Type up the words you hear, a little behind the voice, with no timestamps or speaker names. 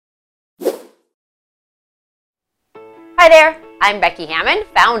Hi there, I'm Becky Hammond,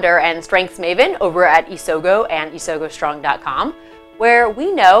 founder and strengths maven over at Isogo and isogostrong.com, where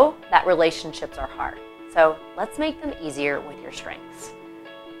we know that relationships are hard. So let's make them easier with your strengths.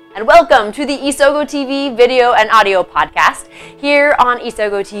 And welcome to the Isogo TV video and audio podcast. Here on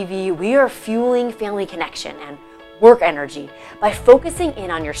Isogo TV, we are fueling family connection and work energy by focusing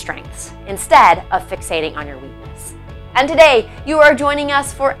in on your strengths instead of fixating on your weakness. And today, you are joining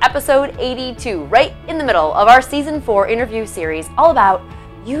us for episode 82, right in the middle of our season 4 interview series all about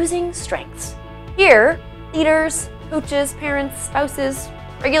using strengths. Here, leaders, coaches, parents, spouses,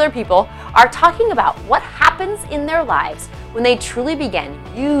 regular people are talking about what happens in their lives when they truly begin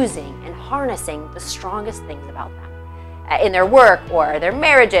using and harnessing the strongest things about them in their work or their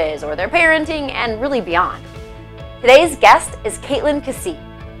marriages or their parenting and really beyond. Today's guest is Caitlin Kessee.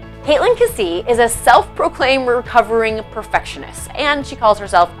 Caitlin Kessee is a self-proclaimed recovering perfectionist, and she calls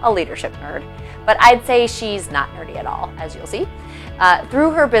herself a leadership nerd. But I'd say she's not nerdy at all, as you'll see.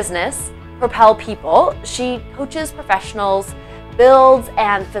 Through her business, Propel People, she coaches professionals, builds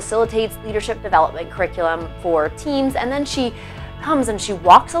and facilitates leadership development curriculum for teams, and then she comes and she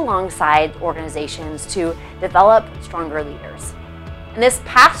walks alongside organizations to develop stronger leaders. And this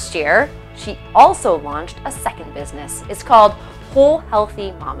past year, she also launched a second business. It's called Whole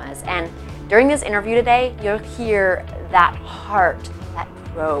Healthy Mamas. And during this interview today, you'll hear that heart that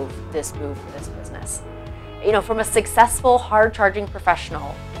drove this move for this business. You know, from a successful, hard-charging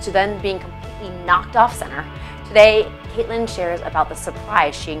professional to then being completely knocked off center, today, Caitlin shares about the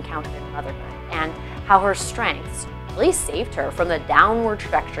surprise she encountered in motherhood and how her strengths really saved her from the downward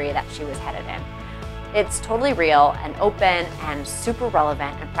trajectory that she was headed in. It's totally real and open and super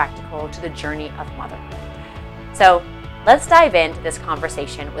relevant and practical to the journey of motherhood. So let's dive into this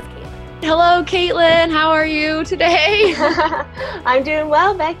conversation with Caitlin. Hello, Caitlin. How are you today? I'm doing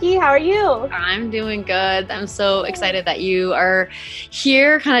well, Becky. How are you? I'm doing good. I'm so excited that you are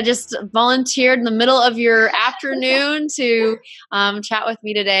here, kind of just volunteered in the middle of your afternoon to chat with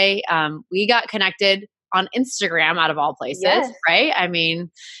me today. We got connected on Instagram out of all places, Yes. right? I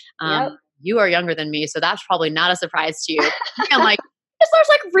mean, Yep. you are younger than me, so that's probably not a surprise to you. I'm like, there's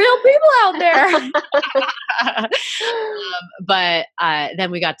like real people out there. But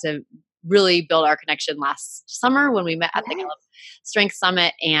then we got to really build our connection last summer when we met at the Gallup Strength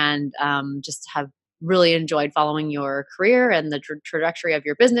Summit, and just have really enjoyed following your career and the trajectory of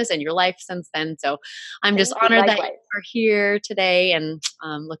your business and your life since then. So I'm just honored that you are here today, and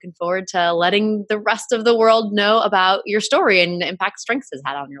looking forward to letting the rest of the world know about your story and the impact strengths has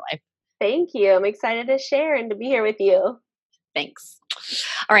had on your life. Thank you. I'm excited to share and to be here with you. Thanks.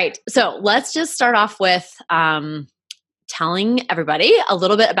 All right. So let's just start off with telling everybody a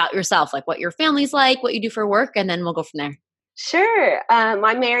little bit about yourself, like what your family's like, what you do for work, and then we'll go from there. Sure.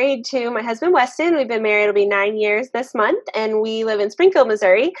 I'm married to my husband, Weston. We've been married, it'll be 9 years this month, and we live in Springfield,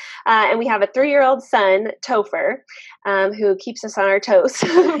 Missouri. And we have a 3-year-old son, Topher, who keeps us on our toes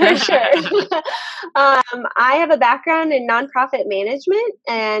for sure. I have a background in nonprofit management,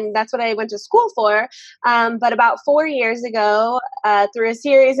 and that's what I went to school for. But about 4 years ago, through a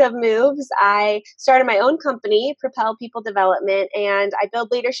series of moves, I started my own company, Propel People Development, and I build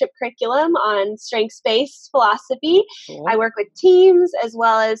leadership curriculum on strengths-based philosophy. Cool. I work with teams as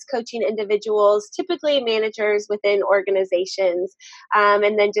well as coaching individuals, typically managers within organizations.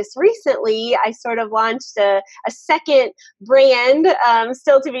 And then just recently, I sort of launched a second brand,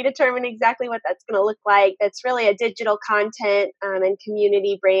 still to be determined exactly what that's going to look like. That's really a digital content and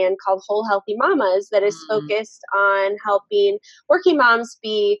community brand called Whole Healthy Mamas that is focused on helping working moms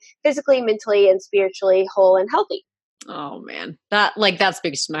be physically, mentally, and spiritually whole and healthy. Oh man, that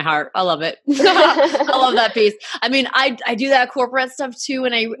speaks to my heart. I love it. I love that piece. I mean, I do that corporate stuff too,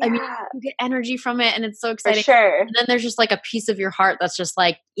 and I mean, you get energy from it, and it's so exciting. For sure. And then there's just like a piece of your heart that's just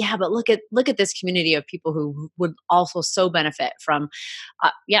like, yeah, but look at this community of people who would also so benefit from.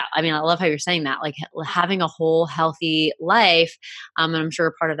 I mean, I love how you're saying that, like having a whole healthy life. And I'm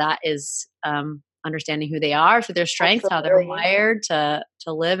sure part of that is understanding who they are, so their strengths, Absolutely. how they're wired to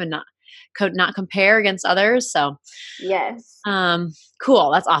live and not compare against others. So Yes.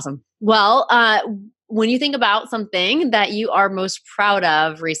 cool. That's awesome. Well, when you think about something that you are most proud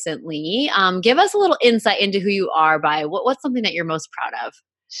of recently, give us a little insight into who you are by what's something that you're most proud of.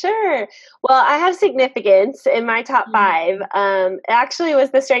 Sure. Well, I have significance in my top five. It actually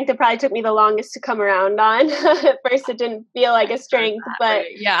was the strength that probably took me the longest to come around on. At first, it didn't feel like a strength, but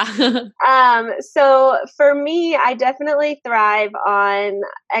Right. Yeah. so for me, I definitely thrive on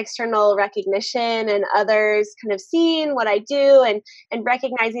external recognition and others kind of seeing what I do and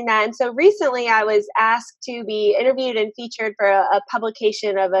recognizing that. And so recently I was asked to be interviewed and featured for a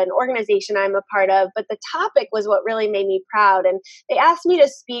publication of an organization I'm a part of, but the topic was what really made me proud. And they asked me to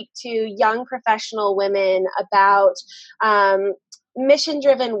speak to young professional women about mission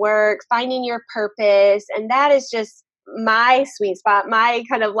driven work, finding your purpose. And that is just my sweet spot, my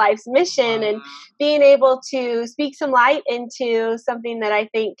kind of life's mission, and being able to speak some light into something that I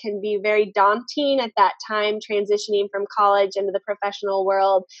think can be very daunting at that time, transitioning from college into the professional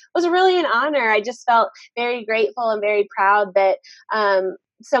world was really an honor. I just felt very grateful and very proud that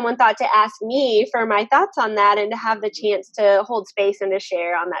someone thought to ask me for my thoughts on that and to have the chance to hold space and to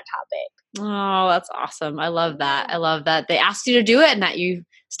share on that topic. Oh, that's awesome. I love that. I love that they asked you to do it and that you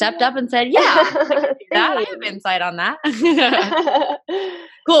stepped up and said, yeah, I can do that. I have insight on that.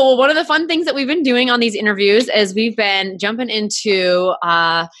 Cool. Well, one of the fun things that we've been doing on these interviews is we've been jumping into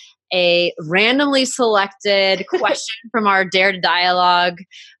a randomly selected question from our Dare to Dialogue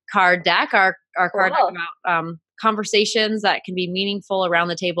card deck, our card deck about conversations that can be meaningful around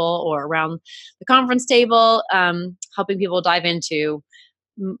the table or around the conference table, helping people dive into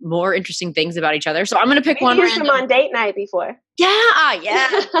more interesting things about each other. So I'm going to pick one. Here's some on date night before. Yeah.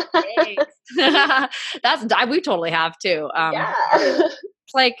 We totally have too.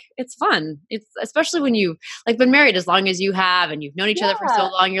 It's like, it's fun. It's especially when you like been married as long as you have, and you've known each other for so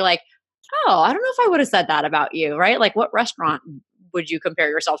long, you're like, oh, I don't know if I would have said that about you. Right. Like, what restaurant would you compare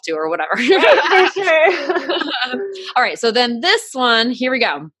yourself to or whatever? Right, for sure. All right. So then this one, here we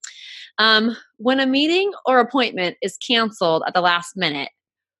go. When a meeting or appointment is canceled at the last minute,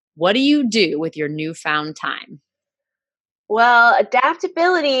 what do you do with your newfound time? Well,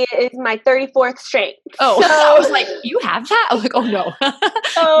 adaptability is my 34th strength. Oh, so, I was like, you have that? I was like, oh no.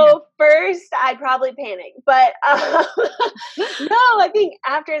 So first, I'd probably panic. But no, I think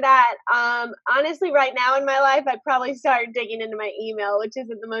after that, honestly, right now in my life, I'd probably start digging into my email, which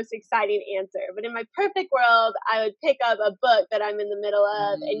isn't the most exciting answer. But in my perfect world, I would pick up a book that I'm in the middle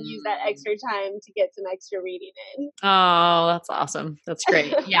of and use that extra time to get some extra reading in. Oh, that's awesome. That's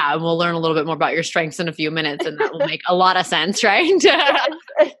great. Yeah, and we'll learn a little bit more about your strengths in a few minutes, and that will make a lot of sense, right?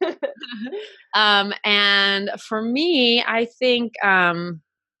 And for me, I think, I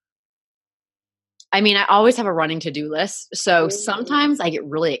always have a running to-do list. So sometimes I get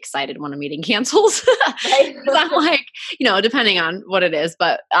really excited when a meeting cancels. Right? I'm like, depending on what it is,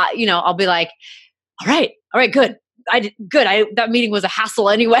 but I'll be like, all right, good. That meeting was a hassle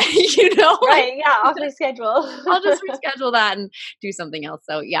anyway, Right. Yeah. Off my schedule. I'll just reschedule that and do something else.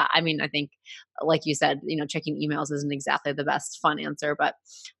 So yeah, I think like you said, checking emails isn't exactly the best fun answer, but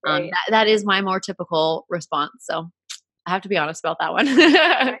that is my more typical response. So I have to be honest about that one.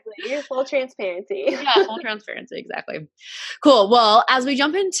 Exactly. You're full transparency. Yeah, full transparency. Exactly. Cool. Well, as we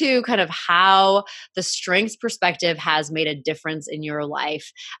jump into kind of how the strengths perspective has made a difference in your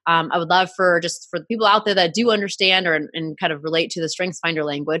life, I would love for the people out there that do understand and kind of relate to the Strengths Finder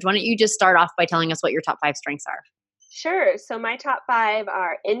language, why don't you just start off by telling us what your top 5 strengths are? Sure. So my top 5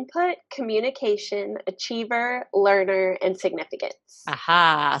 are input, communication, achiever, learner, and significance.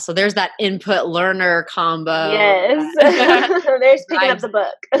 Aha. So there's that input learner combo. Yes. There's picking up the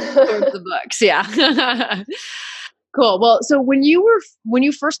book. The books. Yeah. Cool. Well, so when you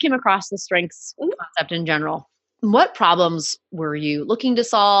first came across the strengths concept in general, what problems were you looking to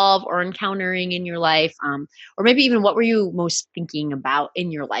solve or encountering in your life? Or maybe even what were you most thinking about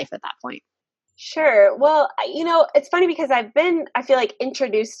in your life at that point? Sure. Well, it's funny because I feel like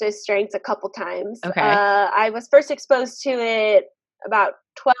introduced to strengths a couple times. Okay. I was first exposed to it about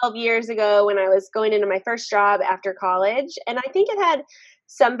 12 years ago when I was going into my first job after college. And I think it had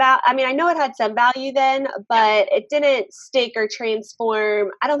some value. I know it had some value then, but it didn't stick or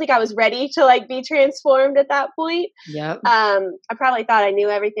transform. I don't think I was ready to be transformed at that point. Yep. I probably thought I knew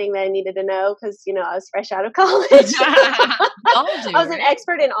everything that I needed to know because, I was fresh out of college. I was an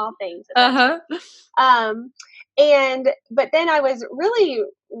expert in all things. But then I was really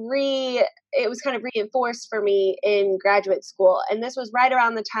it was kind of reinforced for me in graduate school. And this was right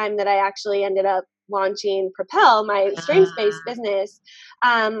around the time that I actually ended up launching Propel, my strengths-based business.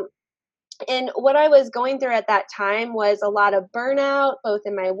 And what I was going through at that time was a lot of burnout, both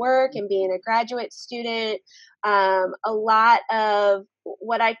in my work and being a graduate student. A lot of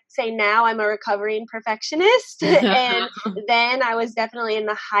what I say now, I'm a recovering perfectionist. And then I was definitely in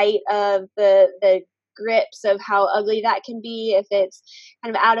the height of the grips of how ugly that can be if it's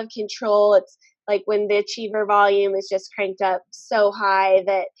kind of out of control. It's like when the achiever volume is just cranked up so high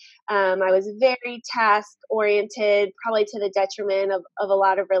that I was very task oriented, probably to the detriment of a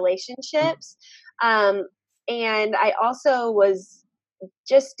lot of relationships. And I also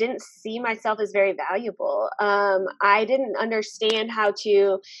just didn't see myself as very valuable. I didn't understand how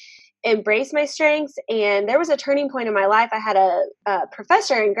to embrace my strengths. And there was a turning point in my life. I had a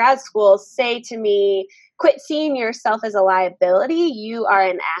professor in grad school say to me, quit seeing yourself as a liability. You are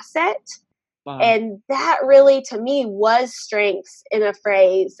an asset. Wow. And that really, to me, was strengths in a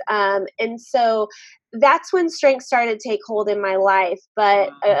phrase. And so that's when strength started to take hold in my life.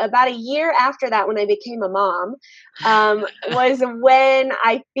 But about a year after that, when I became a mom, was when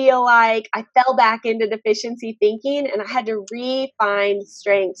I feel like I fell back into deficiency thinking, and I had to refine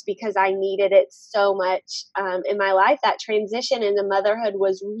strengths because I needed it so much in my life. That transition into motherhood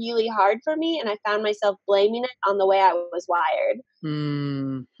was really hard for me, and I found myself blaming it on the way I was wired.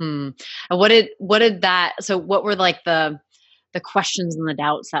 Hmm. And what did that, so what were like the questions and the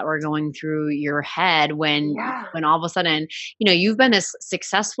doubts that were going through your head when Yeah. all of a sudden, you've been this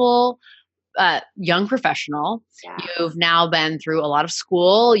successful young professional. Yeah. You've now been through a lot of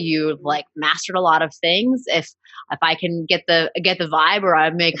school. You've like mastered a lot of things. If I can get the vibe, or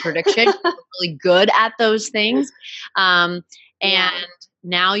I make a prediction, you're really good at those things. And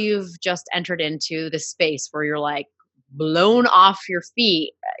now you've just entered into this space where you're like blown off your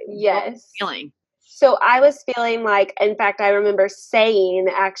feet. Yes. What was you feeling? So I was feeling like, in fact, I remember saying,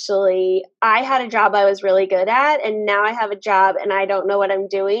 actually, I had a job I was really good at, and now I have a job and I don't know what I'm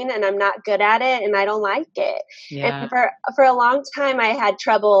doing, and I'm not good at it, and I don't like it. Yeah. And for a long time, I had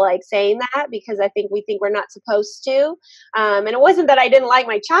trouble like saying that, because I think we think we're not supposed to. And it wasn't that I didn't like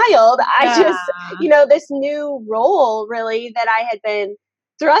my child. I just, this new role really that I had been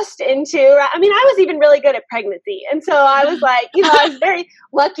thrust into. I mean, I was even really good at pregnancy. And so I was like, I was very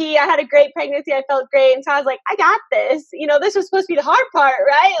lucky. I had a great pregnancy. I felt great. And so I was like, I got this. This was supposed to be the hard part,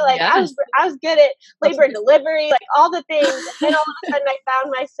 right? Like Yes. I was good at labor and delivery, like all the things. And then all of a sudden I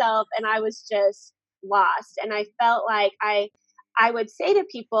found myself and I was just lost. And I felt like I would say to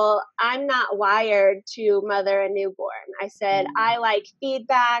people, I'm not wired to mother a newborn. I said, I like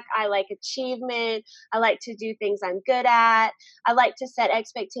feedback. I like achievement. I like to do things I'm good at. I like to set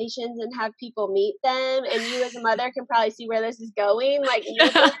expectations and have people meet them. And you as a mother can probably see where this is going. Like,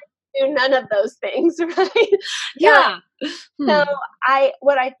 newborns do none of those things, right? Yeah. So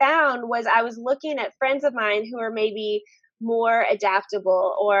what I found was I was looking at friends of mine who are maybe more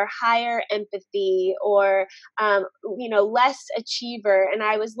adaptable or higher empathy or, less achiever. And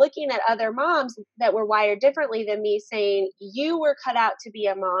I was looking at other moms that were wired differently than me saying, you were cut out to be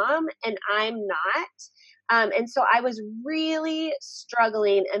a mom and I'm not. And so I was really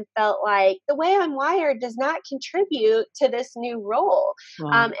struggling and felt like the way I'm wired does not contribute to this new role.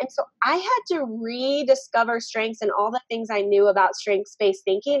 Wow. And so I had to rediscover strengths and all the things I knew about strengths-based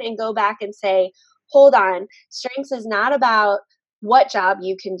thinking and go back and say, hold on, strengths is not about what job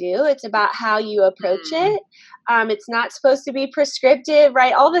you can do. It's about how you approach it. It's not supposed to be prescriptive,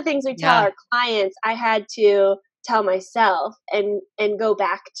 right? All the things we tell our clients, I had to tell myself and go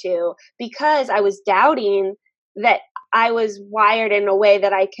back to, because I was doubting that I was wired in a way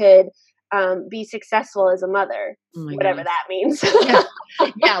that I could be successful as a mother, whatever that means.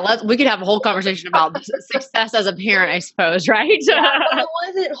 We could have a whole conversation about success as a parent, I suppose, right? I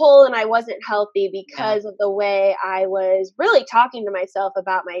wasn't whole and I wasn't healthy because of the way I was really talking to myself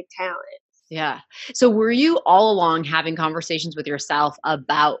about my talent. Yeah. So were you all along having conversations with yourself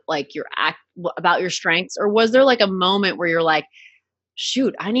about like about your strengths, or was there like a moment where you're like,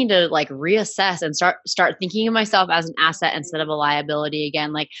 shoot, I need to like reassess and start thinking of myself as an asset instead of a liability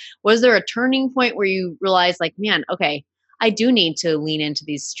again? Like, was there a turning point where you realized like, man, okay, I do need to lean into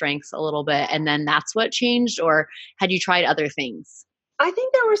these strengths a little bit, and then that's what changed? Or had you tried other things? I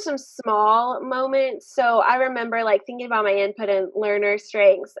think there were some small moments. So I remember like thinking about my input and learner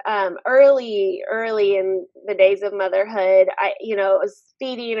strengths early in the days of motherhood. I was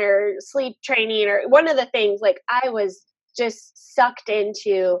feeding or sleep training, or one of the things, like I was just sucked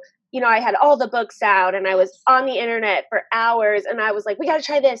into, I had all the books out and I was on the internet for hours and I was like, we got to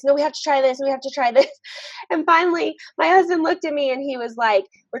try this. No, we have to try this. And we have to try this. And finally my husband looked at me and he was like,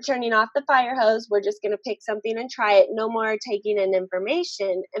 we're turning off the fire hose. We're just going to pick something and try it. No more taking in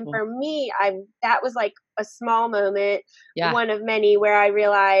information. And for me, that was like a small moment, one of many, where I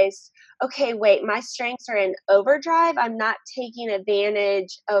realized, okay, wait, my strengths are in overdrive. I'm not taking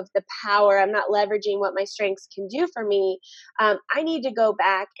advantage of the power. I'm not leveraging what my strengths can do for me. I need to go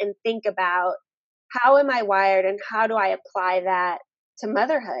back and think about, how am I wired and how do I apply that to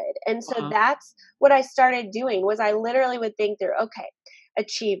motherhood. And so Uh-huh. that's what I started doing was I literally would think through, okay,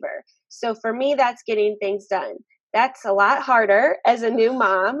 achiever. So for me, that's getting things done. That's a lot harder as a new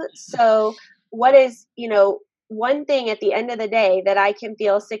mom. So what is, one thing at the end of the day that I can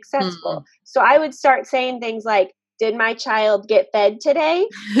feel successful? Mm. So I would start saying things like, did my child get fed today?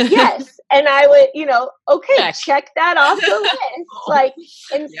 Yes. And I would, okay, Check. check that off the list. Like,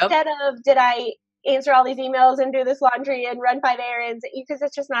 Yep. instead of did I answer all these emails and do this laundry and run 5 errands, because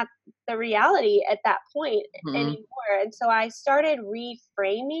it's just not the reality at that point Mhm. anymore. And so I started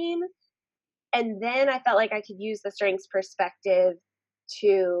reframing, and then I felt like I could use the strengths perspective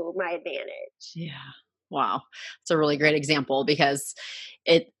to my advantage. Yeah. Wow. It's a really great example because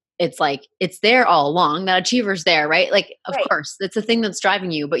it it's like it's there all along. That achiever's there, right? Like, of Right. course, it's the thing that's driving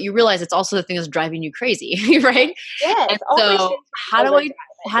you, but you realize it's also the thing that's driving you crazy, right? Yes. And All my so students are overdrive,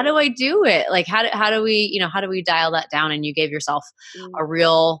 I how think. do I do it? Like how do we, how do we dial that down? And you gave yourself Mm. a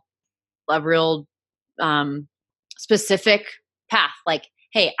real um specific path. Like,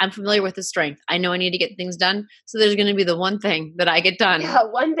 hey, I'm familiar with this strength. I know I need to get things done. So there's going to be the one thing that I get done. Yeah,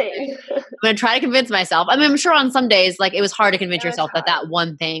 one thing. I'm gonna try to convince myself. I mean, I'm sure on some days, like it was hard to convince It was yourself that hard. that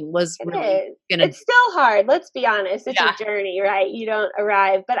one thing was It really is. gonna. It's still hard. Let's be honest. It's a Yeah. journey, right? You don't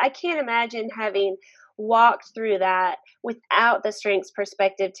arrive. But I can't imagine having walked through that without the strengths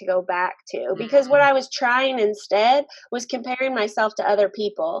perspective to go back to. Because what Mm, I was trying instead was comparing myself to other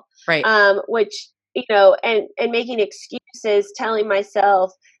people, right. which, and making excuses, telling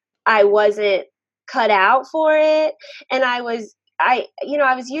myself I wasn't cut out for it. And I was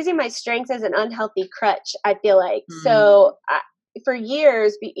using my strengths as an unhealthy crutch, I feel like. Mm, So for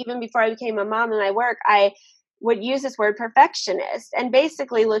years, even before I became a mom in my work, I would use this word perfectionist. And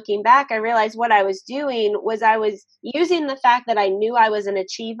basically, looking back, I realized what I was doing was I was using the fact that I knew I was an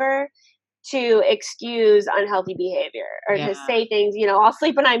achiever to excuse unhealthy behavior or yeah. to say things, I'll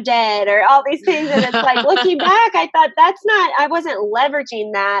sleep when I'm dead or all these things. And it's like looking back, I thought I wasn't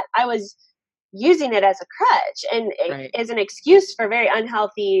leveraging that. I was using it as a crutch and Right. as an excuse for very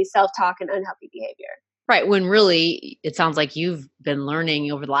unhealthy self-talk and unhealthy behavior. Right. When really, it sounds like you've been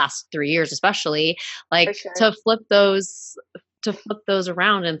learning over the last 3 years, especially, For like sure. to flip those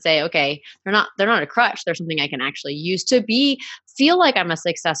around and say, okay, they're not a crutch. They're something I can actually use to feel like I'm a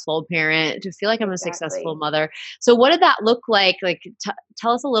successful parent, to feel like I'm a successful Exactly. mother. So what did that look like? Like,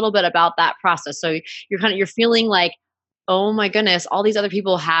 tell us a little bit about that process. So you're feeling like, oh my goodness, all these other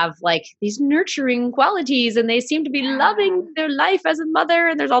people have like these nurturing qualities and they seem to be Yeah. loving their life as a mother.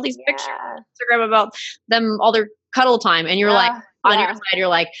 And there's all these pictures Yeah. on Instagram about them, all their cuddle time. And you're like, on your Yeah. side, you're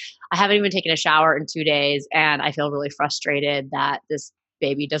like, I haven't even taken a shower in 2 days. And I feel really frustrated that this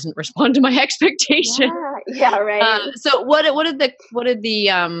baby doesn't respond to my expectation. Yeah. Yeah. Right. So what did that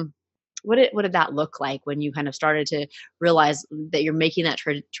look like when you kind of started to realize that you're making that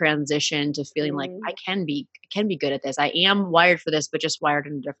transition to feeling like Mm. I can be good at this. I am wired for this, but just wired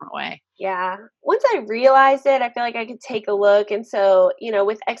in a different way. Yeah. Once I realized it, I feel like I could take a look. And so,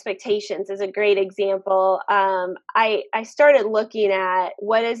 with expectations is a great example. I started looking at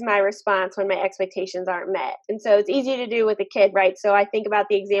what is my response when my expectations aren't met. And so it's easy to do with a kid, right? So I think about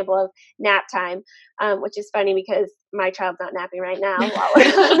the example of nap time, which is funny because my child's not napping right now while we're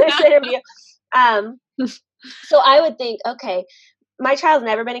on this interview. Um, so I would think, okay, my child's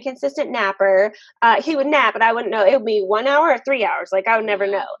never been a consistent napper. He would nap, but I wouldn't know. It would be 1 hour or 3 hours. Like I would never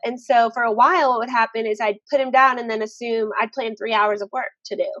know. And so for a while, what would happen is I'd put him down and then assume I'd plan 3 hours of work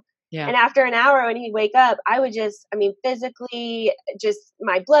to do. Yeah. And after an hour, when he'd wake up, I would physically, just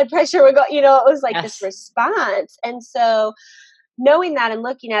my blood pressure would go. It was like this Yes. response. And so knowing that and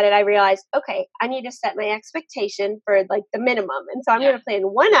looking at it, I realized, okay, I need to set my expectation for like the minimum. And so I'm Yeah. going to plan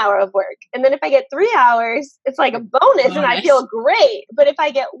 1 hour of work. And then if I get 3 hours, it's like a bonus and I Bonus. feel great. But if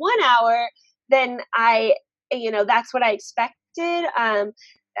I get 1 hour, then that's what I expected. I,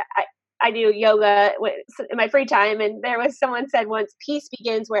 I do yoga in my free time. And there was someone said once, peace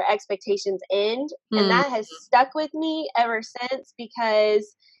begins where expectations end. And Hmm. that has stuck with me ever since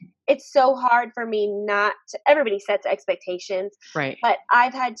because it's so hard for me not to, everybody sets expectations, Right. but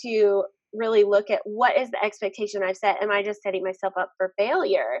I've had to really look at what is the expectation I've set. Am I just setting myself up for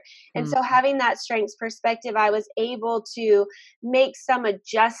failure? And Hmm. so having that strengths perspective, I was able to make some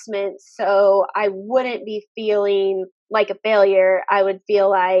adjustments so I wouldn't be feeling like a failure. I would feel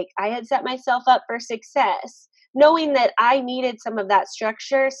like I had set myself up for success, knowing that I needed some of that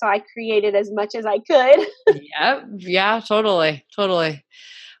structure. So I created as much as I could. Yeah. Yeah. Totally. Totally.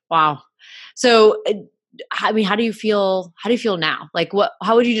 Wow. So, I mean, how do you feel? How do you feel now? Like,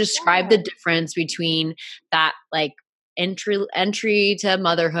 how would you describe the Yeah. difference between that, like, entry to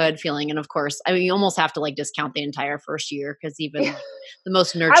motherhood feeling. And of course, I mean, you almost have to like discount the entire first year because even like, the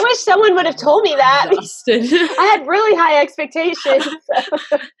most nurturing. I wish someone would have told me that. I had really high expectations.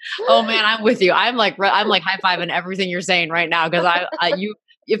 Oh man, I'm with you. I'm like high fiving everything you're saying right now because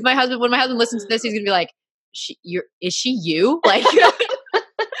when my husband listens to this, he's gonna be like, is she you? Like.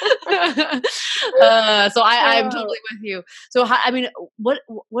 So I'm totally with you. So I mean, what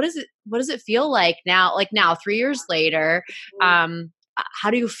does it feel like now? Like now, 3 years later, how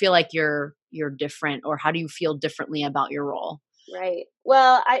do you feel like you're different, or how do you feel differently about your role? Right.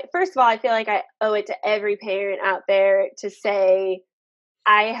 Well, first of all, I feel like I owe it to every parent out there to say,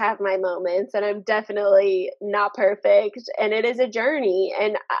 I have my moments and I'm definitely not perfect, and it is a journey,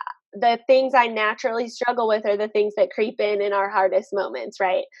 and the things I naturally struggle with are the things that creep in our hardest moments,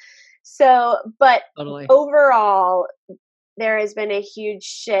 right? So, but Totally. Overall, there has been a huge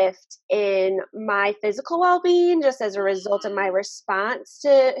shift in my physical well-being just as a result of my response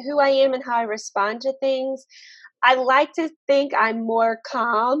to who I am and how I respond to things. I like to think I'm more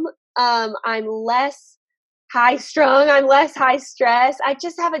calm. I'm less high strung. I'm less high stress. I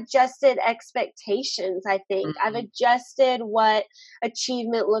just have adjusted expectations, I think. I've adjusted what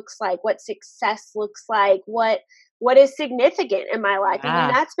achievement looks like, what success looks like, what is significant in my life. Yeah.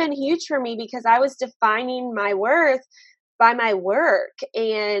 And that's been huge for me because I was defining my worth by my work.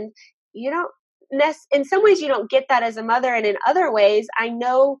 And in some ways you don't get that as a mother, and in other ways I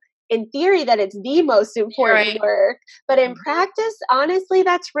know in theory that it's the most important work, but in practice, honestly,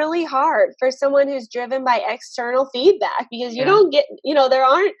 that's really hard for someone who's driven by external feedback, because you don't get, there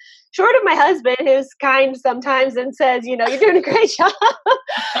aren't, short of my husband who's kind sometimes and says, you're doing a great job.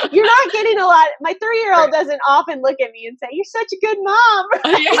 You're not getting a lot. My 3-year-old doesn't often look at me and say, you're such a good mom.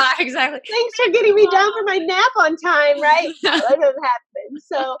 Yeah, exactly. Thanks for getting me down for my nap on time, right? That doesn't happen.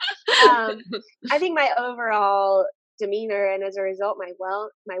 So I think my overall demeanor, and as a result my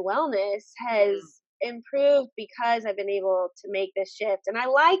wellness has improved because I've been able to make this shift. And I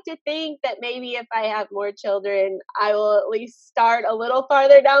like to think that maybe if I have more children, I will at least start a little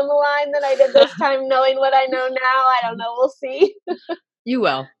farther down the line than I did this time, knowing what I know now. I don't know, we'll see. You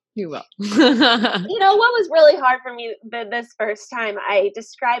will. What was really hard for me this first time, I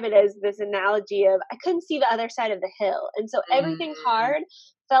describe it as this analogy of I couldn't see the other side of the hill, and so everything hard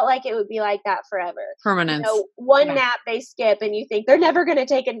felt like it would be like that forever. Permanence. One nap they skip and you think they're never going to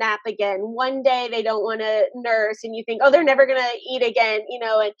take a nap again. One day they don't want to nurse and you think, oh, they're never going to eat again,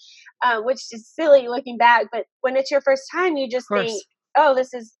 and which is silly looking back. But when it's your first time, you just think, oh,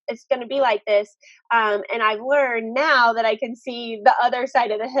 it's going to be like this. And I've learned now that I can see the other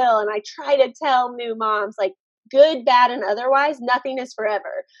side of the hill, and I try to tell new moms, like, good, bad, and otherwise, nothing is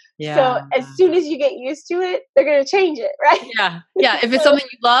forever. Yeah. So as soon as you get used to it, they're going to change it, right? Yeah. Yeah. If it's something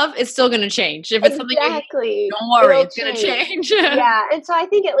you love, it's still going to change. If it's something you hate, don't worry, it's going to change. Yeah. And so I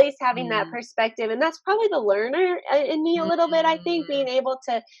think at least having that perspective, and that's probably the learner in me a little bit, I think, being able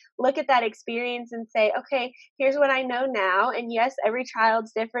to look at that experience and say, okay, here's what I know now. And yes, every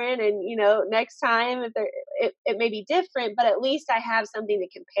child's different. And, next time it may be different, but at least I have something to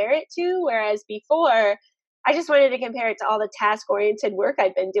compare it to. Whereas before, I just wanted to compare it to all the task-oriented work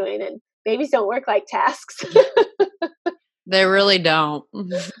I've been doing, and babies don't work like tasks. They really don't.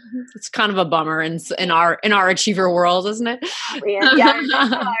 It's kind of a bummer in our achiever world, isn't it? Yeah, it's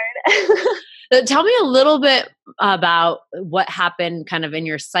hard. Tell me a little bit about what happened kind of in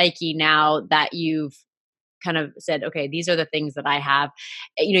your psyche now that you've kind of said, okay, these are the things that I have.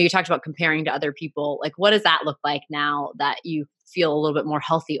 You talked about comparing to other people. Like, what does that look like now that you feel a little bit more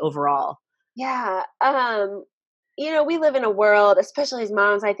healthy overall? Yeah. We live in a world, especially as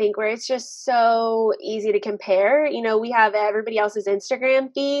moms, I think, where it's just so easy to compare. We have everybody else's Instagram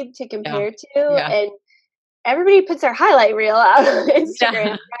feed to compare to, and everybody puts their highlight reel out on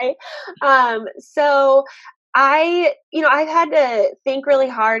Instagram, right? So I've had to think really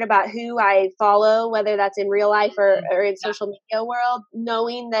hard about who I follow, whether that's in real life or in social media world,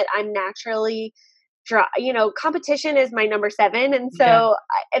 knowing that I'm naturally competition is my number 7. And so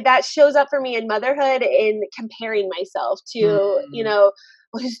that shows up for me in motherhood in comparing myself to,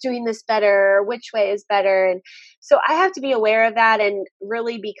 who's doing this better, which way is better. And so I have to be aware of that and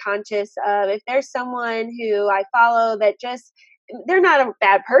really be conscious of if there's someone who I follow that they're not a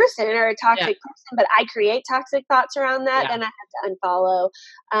bad person or a toxic person, but I create toxic thoughts around that, then I have to unfollow.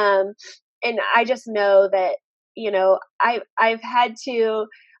 And I just know that,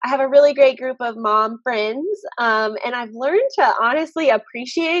 I have a really great group of mom friends, and I've learned to honestly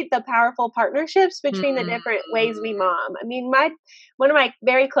appreciate the powerful partnerships between the different ways we mom. I mean, one of my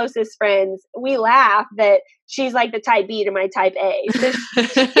very closest friends, we laugh that she's like the type B to my type A. So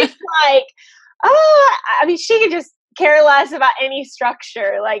she's like, she could just care less about any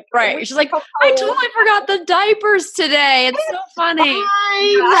structure. Like, right. She's like, I totally forgot the diapers today. It's so funny.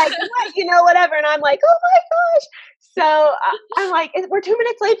 Fine. Like, what, whatever. And I'm like, oh my gosh. So I'm like, we're 2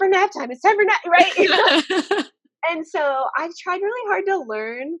 minutes late for nap time. It's time for nap, right? And so I've tried really hard to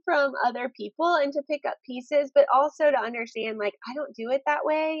learn from other people and to pick up pieces, but also to understand, like, I don't do it that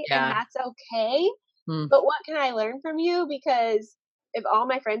way, and that's okay. But what can I learn from you? Because if all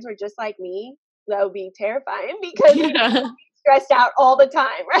my friends were just like me, that would be terrifying because we're stressed out all the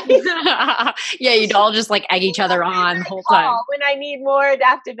time, right? Yeah, you'd all just like egg each other on the whole time. When I need more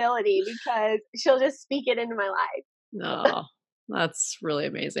adaptability because she'll just speak it into my life. Oh, that's really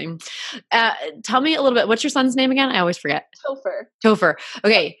amazing. Tell me a little bit. What's your son's name again? I always forget. Topher.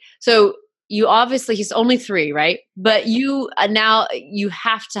 Okay. So you obviously, he's only 3, right? But you now you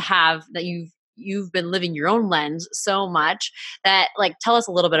have to have that you've been living your own lens so much that, like, tell us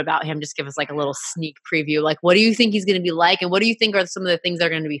a little bit about him. Just give us like a little sneak preview. Like, what do you think he's going to be like? And what do you think are some of the things that are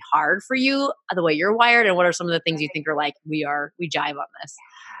going to be hard for you the way you're wired? And what are some of the things you think are like, we jive on this?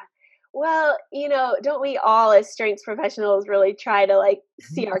 Well, don't we all as strengths professionals really try to like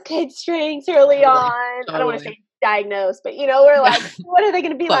see our kids' strengths early on? I don't want to say diagnose, but we're like, what are they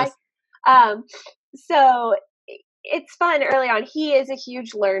going to be like? So it's fun early on. He is a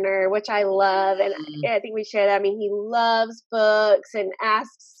huge learner, which I love. And I think we share that. I mean, he loves books and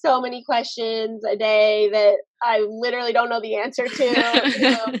asks so many questions a day that I literally don't know the answer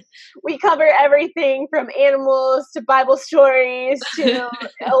to. We cover everything from animals to Bible stories to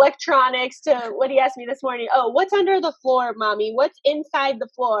electronics to what he asked me this morning. Oh, what's under the floor, Mommy? What's inside the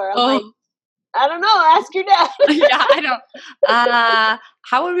floor? I'm like, I don't know. Ask your dad. Yeah, I don't.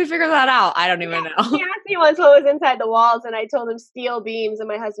 How would we figure that out? I don't even know. He asked me once what was inside the walls, and I told him steel beams, and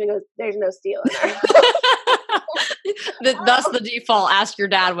my husband goes, "There's no steel in there." Thus the default. Ask your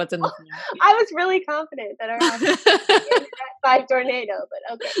dad what's in the floor. I was really confident that our house was that 5 tornado, but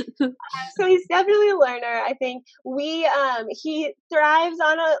okay. So he's definitely a learner. I think he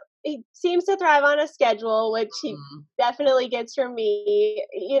seems to thrive on a schedule, which he definitely gets from me.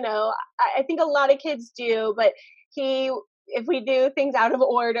 I think a lot of kids do, but if we do things out of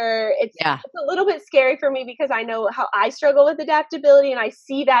order, it's a little bit scary for me because I know how I struggle with adaptability and I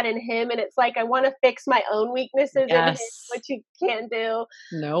see that in him. And it's like, I want to fix my own weaknesses in him, which you can't do.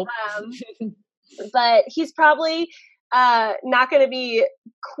 Nope. But he's probably not going to be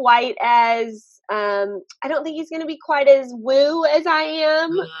quite as, I don't think he's going to be quite as woo as I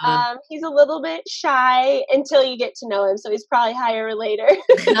am. He's a little bit shy until you get to know him. So he's probably higher or later.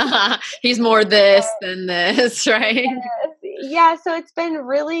 He's more this than this, right? Yeah. So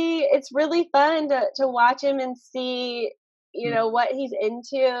it's really fun to watch him and see, what he's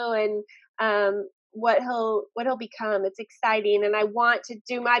into and, what he'll become. It's exciting. And I want to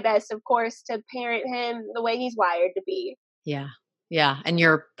do my best, of course, to parent him the way he's wired to be. Yeah. Yeah. And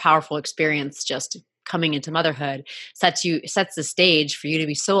your powerful experience just coming into motherhood sets the stage for you to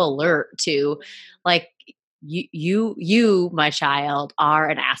be so alert to, like, you, my child, are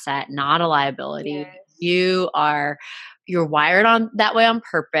an asset, not a liability. Yes. You're wired on that way on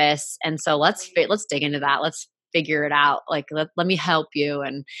purpose. And so let's dig into that. Let's figure it out. Like, let me help you.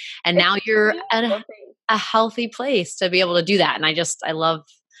 And now you're at a healthy place to be able to do that. And I love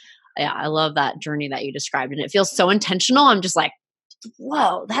that journey that you described. And it feels so intentional. I'm just like,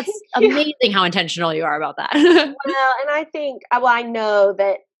 whoa, that's amazing how intentional you are about that. Well, and I think, I know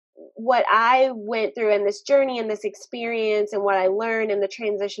that what I went through in this journey and this experience and what I learned in the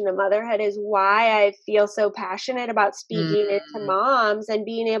transition to motherhood is why I feel so passionate about speaking into moms and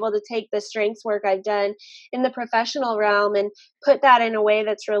being able to take the strengths work I've done in the professional realm and put that in a way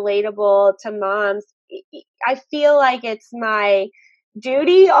that's relatable to moms. I feel like it's my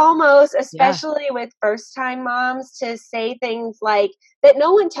duty almost, especially with first time moms, to say things like that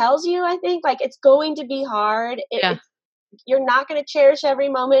no one tells you. I think, like, it's going to be hard. You're not going to cherish every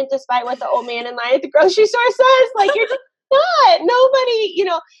moment despite what the old man in line at the grocery store says. Like, you're just not. Nobody,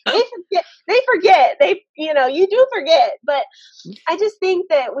 they forget. You do forget. But I just think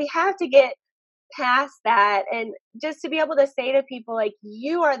that we have to get past that and just to be able to say to people, like,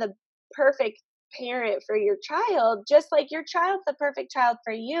 you are the perfect parent for your child, just like your child's the perfect child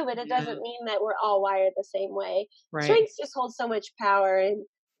for you, but it doesn't mean that we're all wired the same way. Right. Strengths just hold so much power,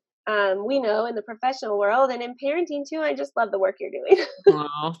 and we know in the professional world and in parenting too. I just love the work you're doing.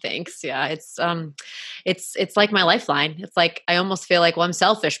 Oh, thanks. Yeah, it's like my lifeline. It's like I almost feel like, well, I'm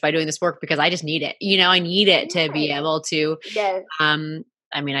selfish by doing this work because I just need it. I need it to be able to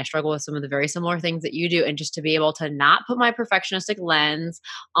I mean, I struggle with some of the very similar things that you do. And just to be able to not put my perfectionistic lens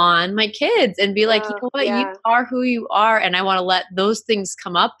on my kids and be like, you know what, you Yeah. are who you are. And I want to let those things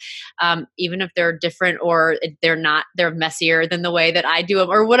come up, even if they're different or they're messier than the way that I do them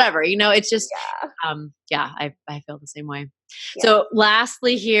or whatever, it's just, Yeah. yeah, I feel the same way. Yeah. So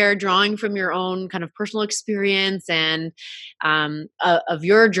lastly here, drawing from your own kind of personal experience and of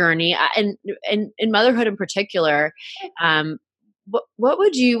your journey and in motherhood in particular,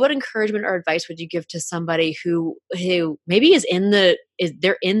 what encouragement or advice would you give to somebody who maybe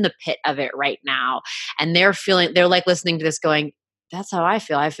they're in the pit of it right now and they're like listening to this going, that's how I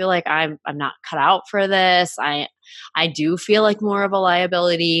feel. I feel like I'm not cut out for this. I do feel like more of a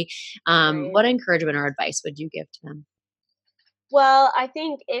liability. Right. What encouragement or advice would you give to them? Well, I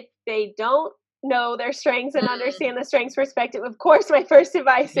think if they don't know their strengths and understand the strengths perspective, of course, my first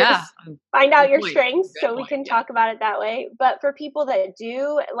advice Yeah. is find out Good your point. strengths Good so we point. can Yeah. talk about it that way. But for people that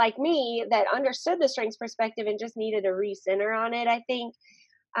do, like me, that understood the strengths perspective and just needed a recenter on it, I think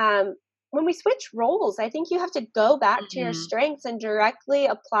um, when we switch roles, I think you have to go back to your Mhm. strengths and directly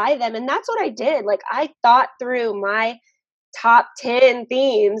apply them. And that's what I did. Like, I thought through my top 10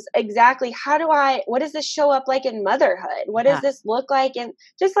 themes exactly. What does this show up like in motherhood? What does Yeah. this look like? And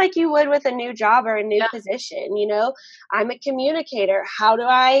just like you would with a new job or a new Yeah. position, I'm a communicator. How do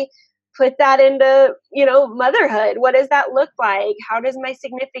I put that into, motherhood? What does that look like? How does my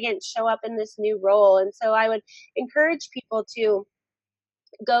significance show up in this new role? And so I would encourage people to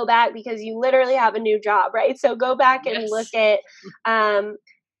go back, because you literally have a new job, right? So go back and look Yes. at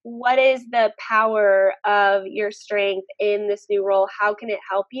what is the power of your strength in this new role? How can it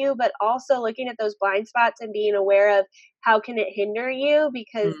help you? But also looking at those blind spots and being aware of how can it hinder you,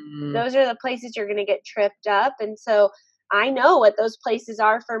 because Mhm. those are the places you're going to get tripped up. And so I know what those places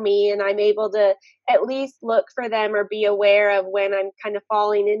are for me, and I'm able to at least look for them or be aware of when I'm kind of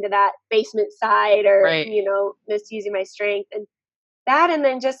falling into that basement side or, Right. misusing my strength. And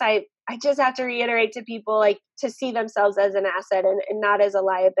then I just have to reiterate to people, like, to see themselves as an asset and not as a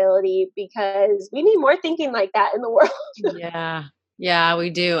liability, because we need more thinking like that in the world. Yeah. Yeah, we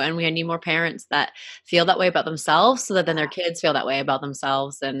do. And we need more parents that feel that way about themselves so that then their kids feel that way about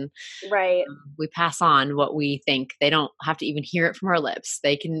themselves. And Right. we pass on what we think. They don't have to even hear it from our lips.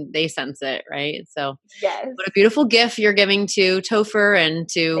 They sense it, right? So Yes. what a beautiful gift you're giving to Topher and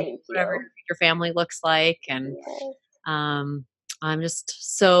to Thank whatever you. your family looks like. And Yes. um, I'm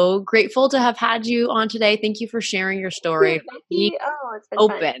just so grateful to have had you on today. Thank you for sharing your story, Thank for being you. Oh, it's been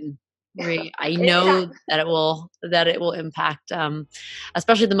fun. open. I Anytime. know that it will impact,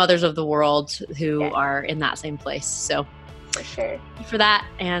 especially the mothers of the world who Yes, are in that same place. So for sure. thank you for that,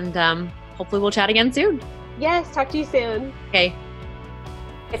 and hopefully we'll chat again soon. Yes, talk to you soon. Okay.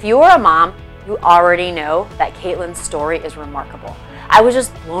 If you are a mom, you already know that Caitlin's story is remarkable. I was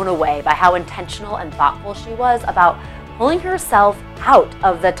just blown away by how intentional and thoughtful she was about pulling herself out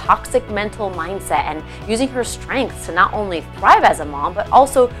of the toxic mental mindset and using her strengths to not only thrive as a mom, but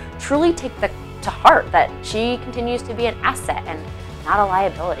also truly take to heart that she continues to be an asset and not a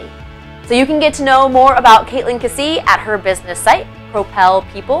liability. So you can get to know more about Caitlin Kessee at her business site,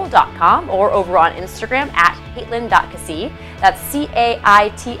 propelpeople.com, or over on Instagram at Caitlin.Kissee. That's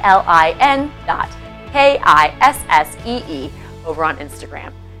CAITLIN.KISSEE over on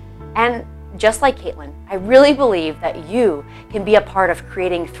Instagram. And just like Caitlin, I really believe that you can be a part of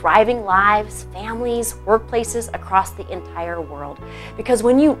creating thriving lives, families, workplaces across the entire world. Because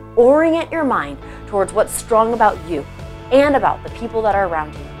when you orient your mind towards what's strong about you and about the people that are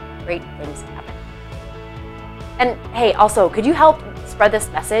around you, great things happen. And hey, also, could you help spread this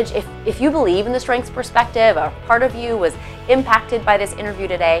message? If you believe in the strengths perspective, or part of you was impacted by this interview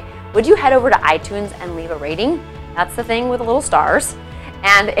today, would you head over to iTunes and leave a rating? That's the thing with little stars.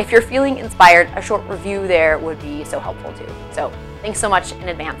 And if you're feeling inspired, a short review there would be so helpful too. So thanks so much in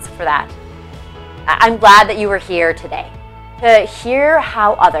advance for that. I'm glad that you were here today to hear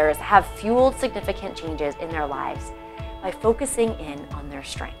how others have fueled significant changes in their lives by focusing in on their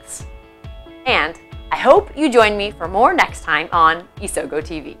strengths. And I hope you join me for more next time on Isogo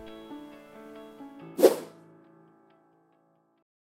TV.